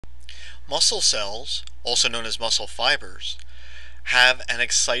Muscle cells, also known as muscle fibers, have an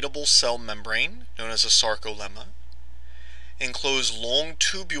excitable cell membrane, known as a sarcolemma, enclose long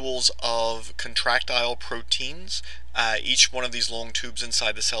tubules of contractile proteins. Each one of these long tubes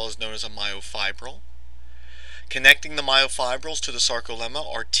inside the cell is known as a myofibril. Connecting the myofibrils to the sarcolemma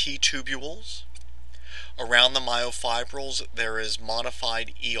are T-tubules. Around the myofibrils there is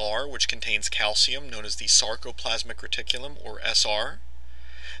modified ER, which contains calcium, known as the sarcoplasmic reticulum, or SR.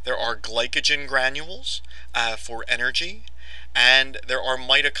 There are glycogen granules for energy, and there are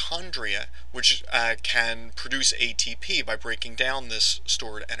mitochondria, which can produce ATP by breaking down this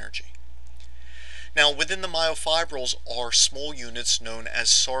stored energy. Now, within the myofibrils are small units known as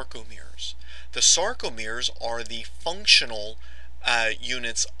sarcomeres. The sarcomeres are the functional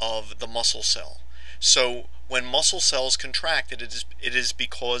units of the muscle cell. So when muscle cells contract, it is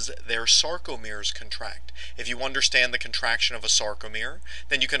because their sarcomeres contract. If you understand the contraction of a sarcomere,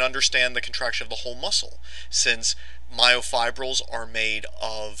 then you can understand the contraction of the whole muscle, since myofibrils are made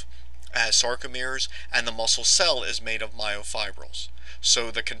of sarcomeres and the muscle cell is made of myofibrils. So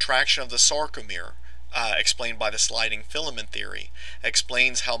the contraction of the sarcomere, explained by the sliding filament theory,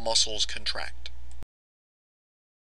 explains how muscles contract.